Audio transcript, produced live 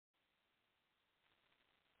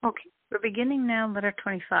Okay, we're beginning now letter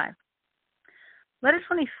 25. Letter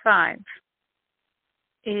 25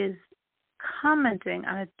 is commenting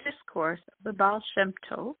on a discourse of the Baal Shem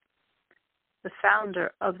Tov, the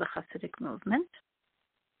founder of the Hasidic movement.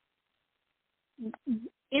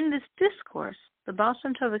 In this discourse, the Baal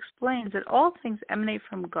Shem Tov explains that all things emanate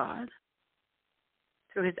from God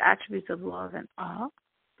through his attributes of love and awe,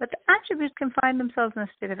 but the attributes can find themselves in a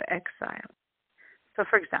state of exile. So,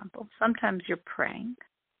 for example, sometimes you're praying,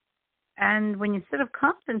 and when instead of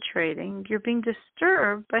concentrating, you're being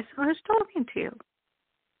disturbed by someone who's talking to you.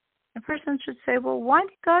 The person should say, well, why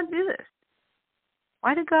did God do this?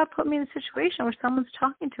 Why did God put me in a situation where someone's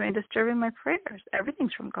talking to me and disturbing my prayers?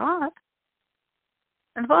 Everything's from God.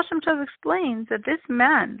 And the Baal Shem Tov explains that this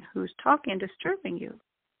man who's talking and disturbing you,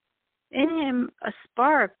 in him a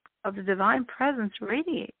spark of the divine presence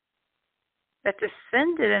radiates that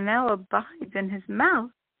descended and now abides in his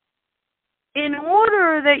mouth, in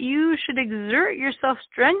order that you should exert yourself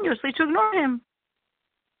strenuously to ignore him.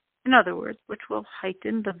 In other words, which will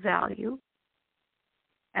heighten the value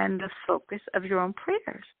and the focus of your own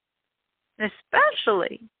prayers. And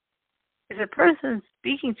especially if the person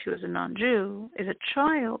speaking to you is a non-Jew, is a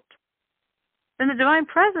child, then the divine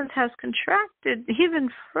presence has contracted even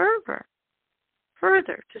further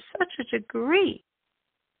to such a degree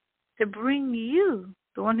to bring you,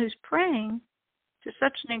 the one who's praying, to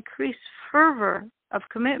such an increased fervor of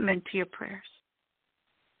commitment to your prayers.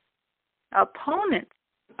 Opponents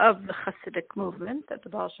of the Hasidic movement that the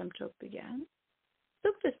Baal Shem Tov began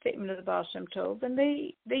took the statement of the Baal Shem Tov and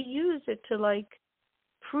they used it to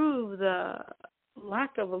prove the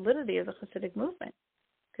lack of validity of the Hasidic movement.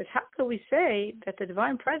 Because how could we say that the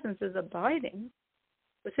divine presence is abiding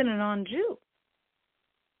within a non-Jew?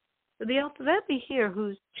 So the Alter Rebbe here,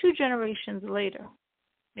 who's 2 generations later,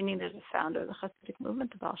 meaning there's a founder of the Hasidic movement,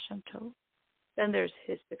 the Baal Shem Tov, then there's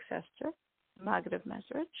his successor, the Maggid of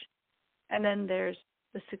Mezrich, and then there's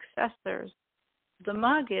the successors, the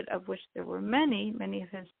Maggid, of which there were many of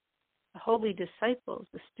his holy disciples,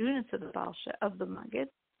 the students of the Maggid,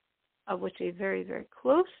 of which a very, very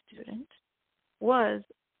close student was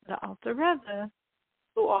the Alter Rebbe,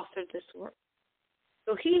 who authored this work.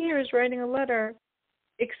 So he here is writing a letter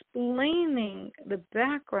explaining the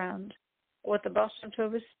background of what the Baal Shem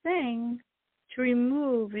Tov is saying to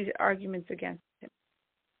remove these arguments against him.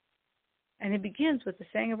 And he begins with the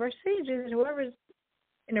saying of our sages, whoever is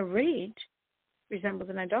in a rage resembles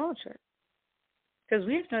an idolater. Because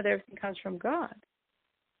we have to know that everything comes from God.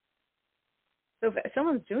 So if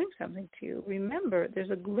someone's doing something to you, remember there's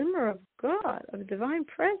a glimmer of God, of divine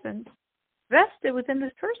presence, vested within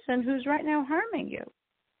this person who's right now harming you.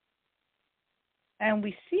 And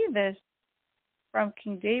we see this from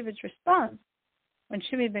King David's response when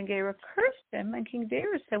Shimei ben Gera cursed him, and King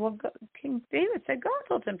David said, King David said God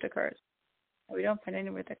told him to curse. And we don't find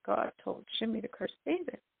anywhere that God told Shimei to curse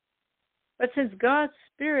David. But since God's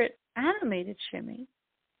spirit animated Shimei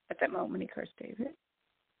at that moment when he cursed David,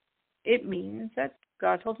 it means that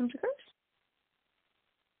God told him to curse.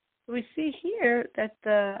 So we see here that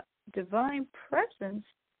the divine presence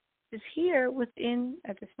is here within,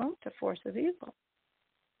 at this moment, the force of evil.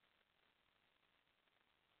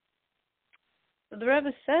 So the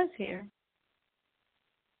Rebbe says here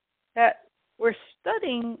that we're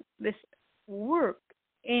studying this work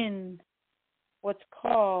in what's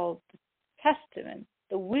called the testament,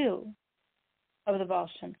 the will of the Baal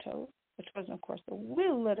Shem Tov, which wasn't, of course, a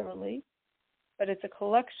will literally, but it's a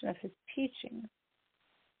collection of his teachings.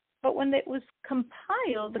 But when it was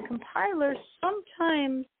compiled, the compilers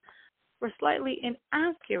sometimes were slightly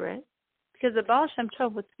inaccurate because the Baal Shem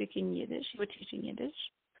Tov would speak in Yiddish, he would teach in Yiddish,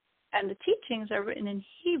 and the teachings are written in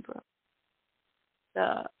Hebrew.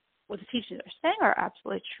 What the teachings are saying are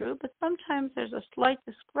absolutely true, but sometimes there's a slight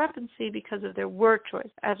discrepancy because of their word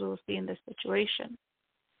choice, as we'll see in this situation.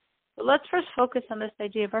 But let's first focus on this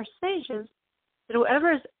idea of our sages, that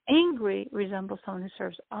whoever is angry resembles someone who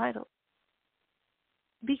serves idols.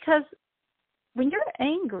 Because when you're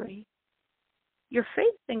angry, your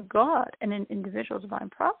faith in God and in individual divine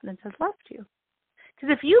providence has left you.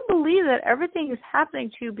 Because if you believe that everything is happening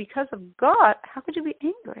to you because of God, how could you be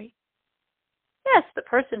angry? Yes, the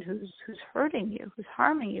person who's hurting you, who's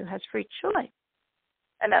harming you, has free choice.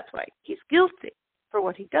 And that's why he's guilty for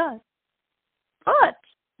what he does. But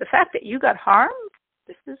the fact that you got harmed,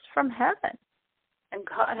 this is from heaven. And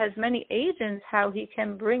God has many agents how he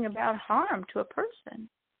can bring about harm to a person.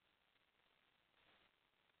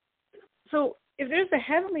 So if there's a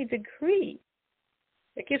heavenly decree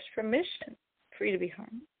that gives permission for you to be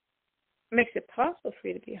harmed, makes it possible for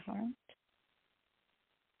you to be harmed,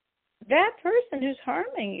 that person who's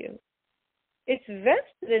harming you It's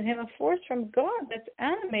vested in him a force from God that's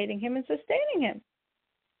animating him and sustaining him.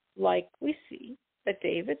 Like we see that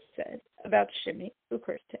David said about Shimei, who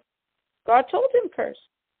cursed him. God told him curse.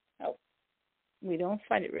 No, we don't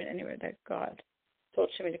find it written anywhere that God told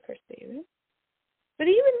Shimei to curse David. But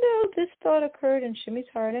even though this thought occurred in Shimei's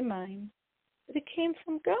heart and mind, it came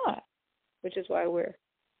from God, which is why we're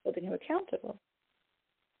holding him accountable.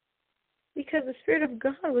 Because the Spirit of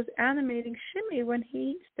God was animating Shimei when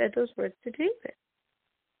he said those words to David.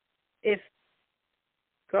 If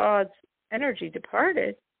God's energy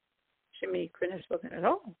departed, Shimei couldn't have spoken at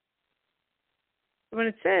all. When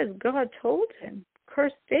it says God told him,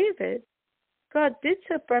 curse David, God did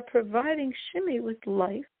so by providing Shimei with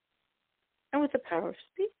life and with the power of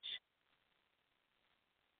speech.